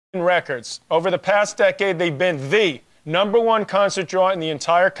records. Over the past decade, they've been the #1 concert draw in the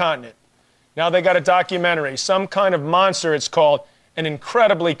entire continent. Now they got a documentary, Some Kind of Monster it's called, an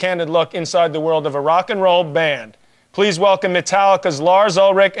incredibly candid look inside the world of a rock and roll band. Please welcome Metallica's Lars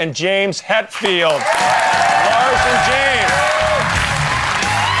Ulrich and James Hetfield. Lars and James.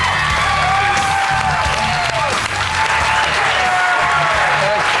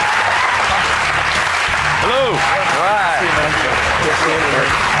 Hello. All right. Good seeing you, man.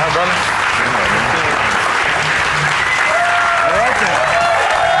 Hi, brother. All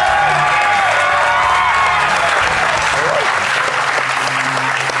right,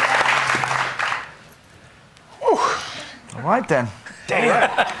 then. All right, then.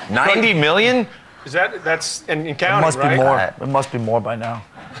 Damn. 90 million? Is that's and counting, It must right? be more. It must be more by now.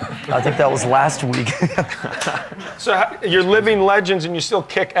 I think that was last week. So you're living legends and you still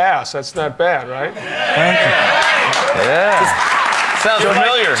kick ass. That's not bad, right? Thank you. Yeah. Sounds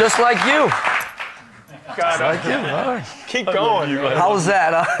familiar. Just like you. God, Like you. All right. keep going. How was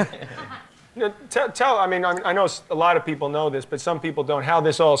that? Tell, I mean, I know a lot of people know this, but some people don't, how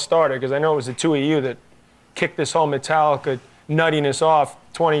this all started, because I know it was the two of you that kicked this whole Metallica nuttiness off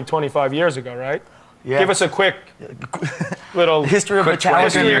 20, 25 years ago, right? Yeah. Give us a quick little History of Metallica.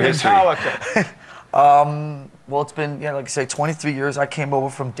 history of Metallica. Well, it's been, like I say, 23 years. I came over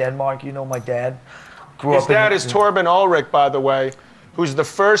from Denmark. You know, my dad grew His up dad in... is Torben Ulrich, by the way, who's the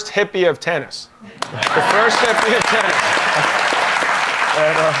first hippie of tennis. The first hippie of tennis.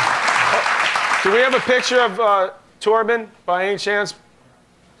 And, Do we have a picture of Torben, by any chance?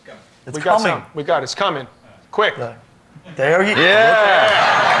 it's We got coming. some. We got it. It's coming. Quick. There you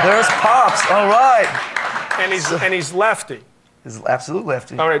Yeah. There's Pops. All right. And he's lefty. He's an absolute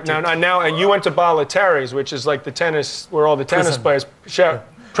lefty. All right, now, and you went to Balotelli's, which is like the tennis, where all the tennis Prison. players.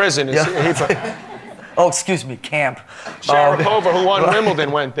 Prison is. Oh, excuse me, camp. Sharapova, who won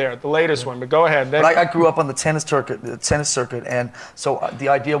Wimbledon, went there, the latest one. But go ahead. Then. But I grew up on the tennis circuit, and so the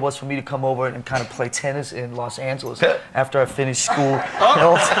idea was for me to come over and kind of play tennis in Los Angeles after I finished school.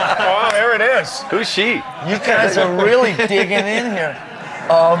 Oh, there it is. Who's she? You guys are really digging in here.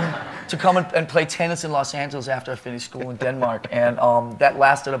 To come and play tennis in Los Angeles after I finished school in Denmark, and that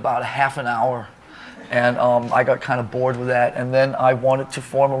lasted about half an hour, and I got kind of bored with that, and then I wanted to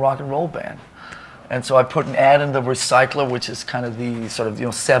form a rock and roll band. And so I put an ad in the Recycler, which is kind of the sort of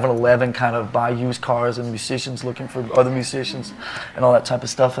 7-Eleven kind of buy used cars and musicians looking for other musicians and all that type of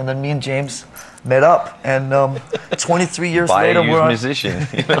stuff. And then me and James met up, and 23 years later, we're on. Musician.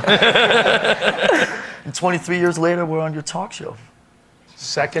 And 23 years later, we're on your talk show.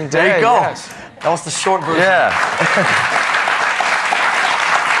 Second day. There you go. Yes. That was the short version. Yeah.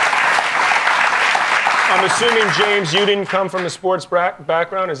 I'm assuming, James, you didn't come from a sports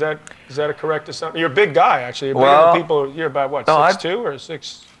background. Is that a correct assumption? You're a big guy, actually. You're bigger than people. You're about what? 6'2" or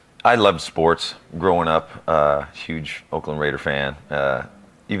 6? I loved sports growing up. Huge Oakland Raider fan,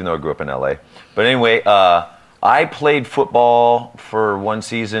 even though I grew up in LA. But anyway, I played football for one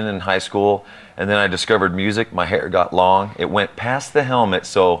season in high school, and then I discovered music. My hair got long. It went past the helmet,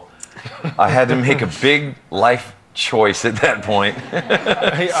 so I had to make a big life choice at that point.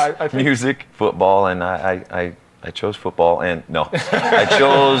 I think Music, football, and I chose football, and no, I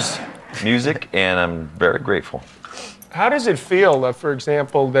chose music, and I'm very grateful. How does it feel, for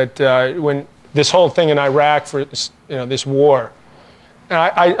example, that when this whole thing in Iraq for this war, and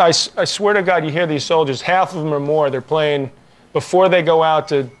I swear to God, you hear these soldiers, half of them or more, they're playing before they go out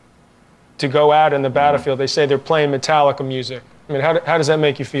to go out in the battlefield. They say they're playing Metallica music. I mean, how does that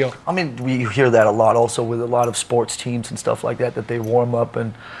make you feel? I mean, we hear that a lot also with a lot of sports teams and stuff like that they warm up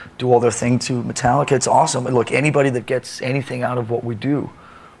and do all their thing to Metallica. It's awesome. And look, anybody that gets anything out of what we do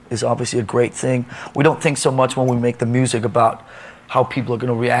is obviously a great thing. We don't think so much when we make the music about how people are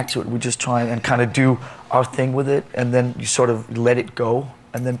going to react to it. We just try and kind of do our thing with it, and then you sort of let it go,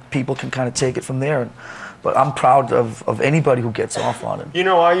 and then people can kind of take it from there. But I'm proud of anybody who gets off on it. You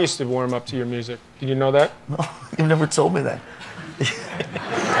know, I used to warm up to your music. Did you know that? No, you've never told me that.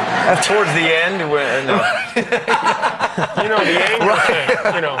 Towards the end, no. The anger thing,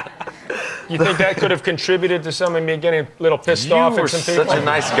 You think that could have contributed to some of me getting a little pissed off at some people? You were such a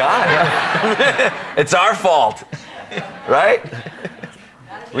nice guy. It's our fault, right?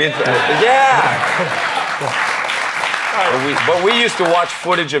 But we used to watch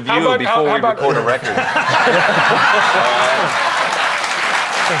footage of you before we record a record.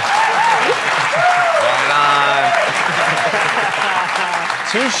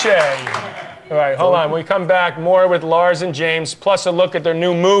 Touche. All right, hold on. When we come back, more with Lars and James, plus a look at their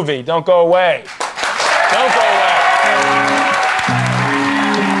new movie. Don't go away. Don't go away.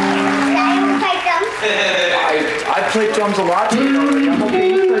 I play drums a lot. I'm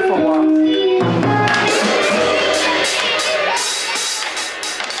okay.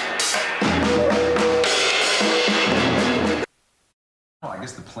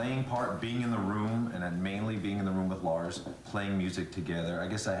 music together, I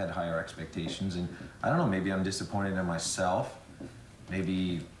guess I had higher expectations, and I don't know, maybe I'm disappointed in myself.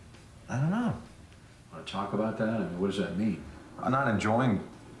 Maybe, I don't know. Want to talk about that? I mean, what does that mean? I'm not enjoying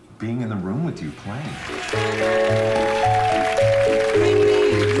being in the room with you playing.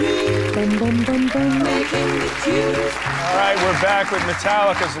 All right, we're back with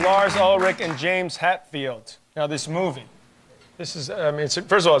Metallica's Lars Ulrich and James Hetfield. Now, this movie, this is, I mean,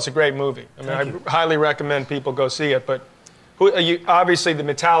 first of all, it's a great movie. I mean, I highly recommend people go see it, but obviously the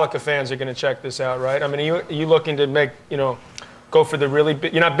Metallica fans are going to check this out, right? I mean, are you looking to make, go for the really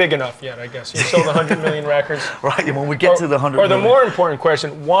big, you're not big enough yet, I guess. You sold 100 million records. Right, when we get to the 100 Or the million. more important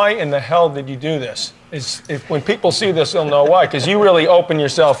question, why in the hell did you do this? When people see this, they'll know why, because you really open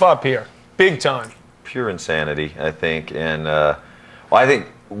yourself up here, big time. Pure insanity, I think. And well, I think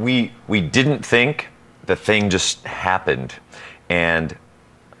we didn't think, the thing just happened. And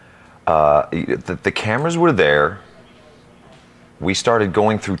the cameras were there. We started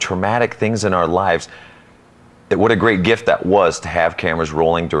going through traumatic things in our lives. What a great gift that was to have cameras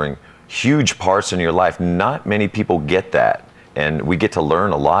rolling during huge parts in your life. Not many people get that. And we get to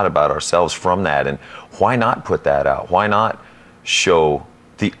learn a lot about ourselves from that. And why not put that out? Why not show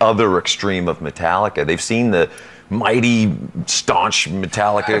the other extreme of Metallica? They've seen the mighty, staunch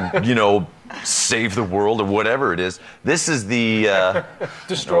Metallica, save the world or whatever it is. This is the...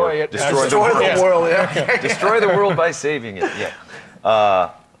 Destroy it. Destroy the world, yeah. Destroy the world by saving it, yeah.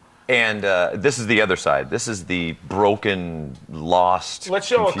 And this is the other side. This is the broken, lost, Let's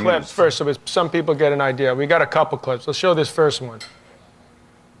show confused. a clip first so some people get an idea. We got a couple clips. Let's show this first one.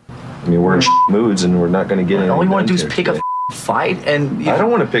 I mean, we're in moods and we're not going to get anything All you want to done do is here pick today. a fight, and I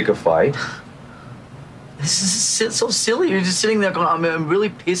don't want to pick a fight. this is so silly. You're just sitting there going, I'm in a really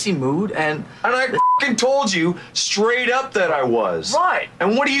pissy mood, and And I fucking told you straight up that I was. Right.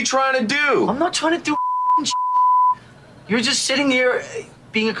 And what are you trying to do? I'm not trying to do You're just sitting here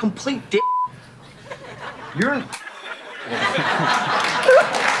being a complete dick. You're...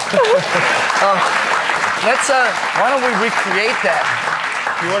 Let's, why don't we recreate that?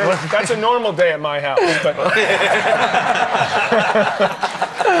 That's a normal day at my house.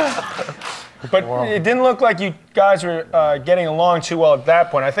 But it didn't look like you guys were getting along too well at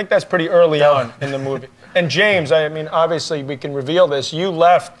that point. I think that's pretty early on in the movie. And James, I mean, obviously we can reveal this. You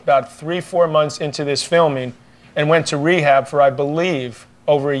left about 3-4 months into this filming and went to rehab for, I believe,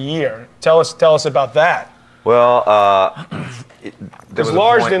 over a year. Tell us about that. Well, Because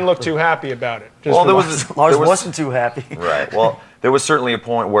Lars didn't look too happy about it. Well, Lars wasn't too happy. Right. Well, there was certainly a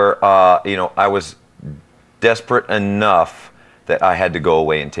point where, I was desperate enough that I had to go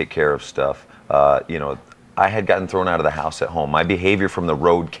away and take care of stuff. I had gotten thrown out of the house at home. My behavior from the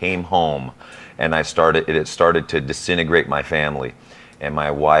road came home, and it started to disintegrate my family. And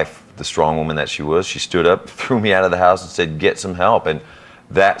my wife, the strong woman that she was, she stood up, threw me out of the house, and said, "Get some help." And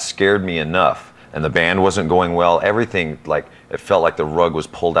that scared me enough. And the band wasn't going well. Everything, it felt like the rug was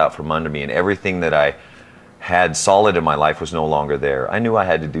pulled out from under me, and everything that I had solid in my life was no longer there. I knew I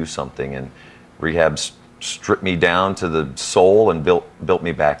had to do something, and rehab stripped me down to the soul and built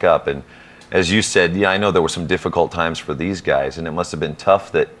me back up. And as you said, yeah, I know there were some difficult times for these guys, and it must have been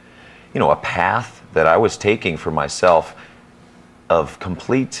tough that, a path that I was taking for myself of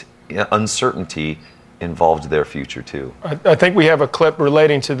complete uncertainty involved their future too. I think we have a clip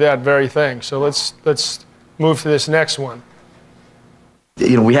relating to that very thing. So let's move to this next one.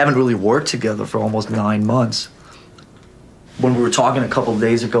 We haven't really worked together for almost 9 months. When we were talking a couple of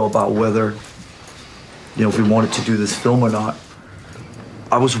days ago about whether, if we wanted to do this film or not,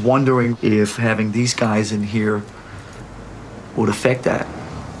 I was wondering if having these guys in here would affect that.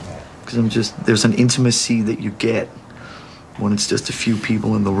 Because there's an intimacy that you get when it's just a few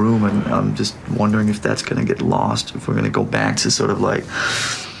people in the room, and I'm just wondering if that's going to get lost, if we're going to go back to sort of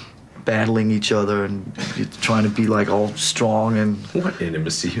battling each other and trying to be all strong and... What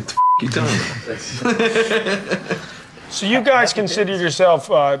intimacy? What the you talking about? So you guys considered yourself,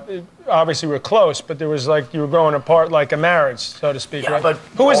 obviously we're close, but there was you were growing apart like a marriage, so to speak, Yeah, right? but-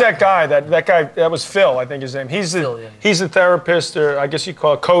 Who was that guy? That guy, that was Phil, I think his name. He's the therapist, or I guess you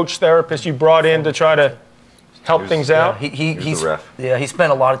call it coach therapist you brought in to try to help things out? He's the ref. Yeah, he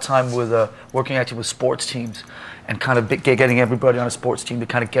spent a lot of time with working actually with sports teams and kind of getting everybody on a sports team to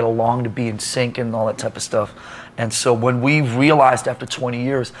kind of get along, to be in sync and all that type of stuff. And so when we realized after 20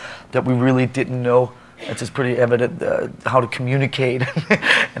 years that we really didn't know, it's just pretty evident how to communicate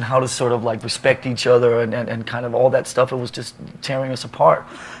and how to sort of respect each other and kind of all that stuff, it was just tearing us apart.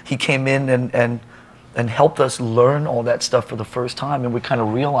 He came in and helped us learn all that stuff for the first time. And we kind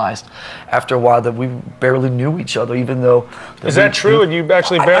of realized after a while that we barely knew each other, even though... Is that true? You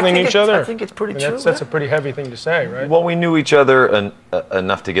actually barely knew each other? I think it's pretty true. That's a pretty heavy thing to say, right? Well, we knew each other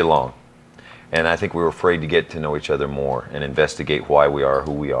enough to get along. And I think we were afraid to get to know each other more and investigate why we are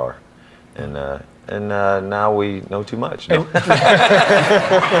who we are. And now we know too much. No.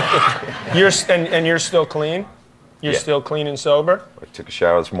 You're still clean? You're still clean and sober? I took a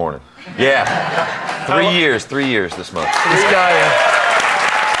shower this morning. Yeah. 3 years this month. This guy,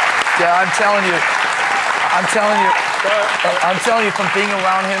 yeah, I'm telling you, from being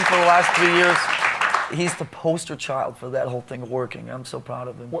around him for the last 3 years, he's the poster child for that whole thing working. I'm so proud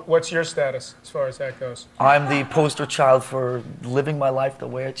of him. What's your status as far as that goes? I'm the poster child for living my life the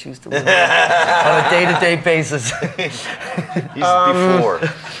way I choose to live it on a day-to-day basis. He's before.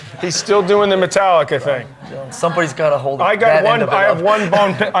 He's still doing the Metallica thing. Somebody's got to hold it. I have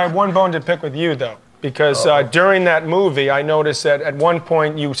one bone to pick with you though, because during that movie, I noticed that at one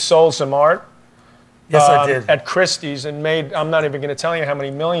point you sold some art. Yes, I did. At Christie's and made, I'm not even going to tell you how many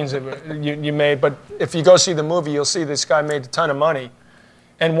millions of you made, but if you go see the movie, you'll see this guy made a ton of money.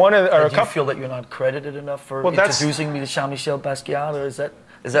 And one of the, do you feel that you're not credited enough for introducing me to Jean-Michel Basquiat, or is that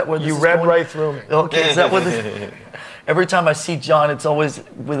where this you is read going? right through me? Okay, is that what every time I see John, it's always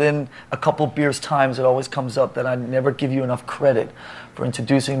within a couple beers times, it always comes up that I never give you enough credit for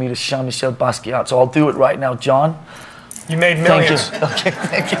introducing me to Jean-Michel Basquiat. So I'll do it right now, John. You made millions. Thank you. Okay,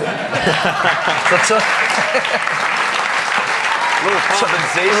 thank you. Little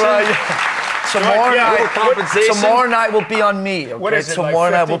compensation. Tomorrow night will be on me. Okay? What is it,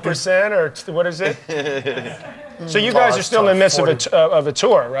 tomorrow like 50% or what is it? So you guys are still in the midst of a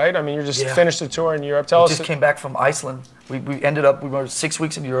tour, right? I mean, you just finished the tour in Europe. Tell us. We just came back from Iceland. We were 6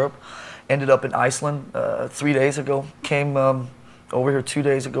 weeks in Europe, ended up in Iceland 3 days ago, came over here 2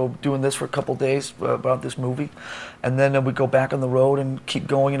 days ago doing this for a couple days about this movie. And then we go back on the road and keep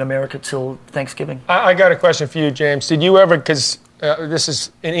going in America till Thanksgiving. I got a question for you, James. Did you ever, because this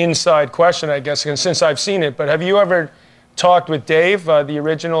is an inside question, I guess, since I've seen it, but have you ever talked with Dave, the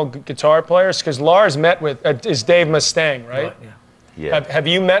original guitar players? Because Lars met with, is Dave Mustaine, right? Yeah. Have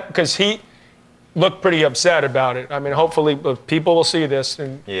you met, because he looked pretty upset about it. I mean, hopefully people will see this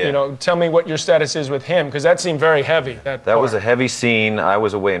and, you know, tell me what your status is with him, because that seemed very heavy. That was a heavy scene. I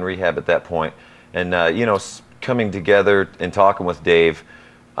was away in rehab at that point. And, you know, coming together and talking with Dave,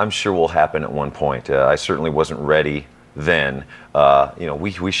 I'm sure will happen at one point. I certainly wasn't ready then. You know,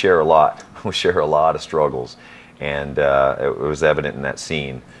 we share a lot. We share a lot of struggles. And it was evident in that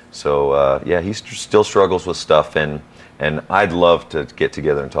scene. So, yeah, he still struggles with stuff. And I'd love to get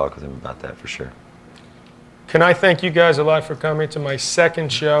together and talk with him about that for sure. Can I thank you guys a lot for coming to my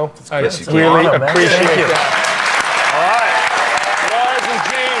second show? I Yes, you can. really Honor, man. appreciate Thank you. that. All right. Lars and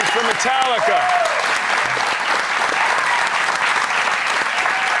James from Metallica.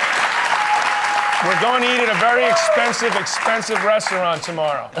 We're going to eat at a very expensive restaurant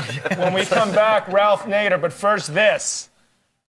tomorrow. When we come back, Ralph Nader, but first this.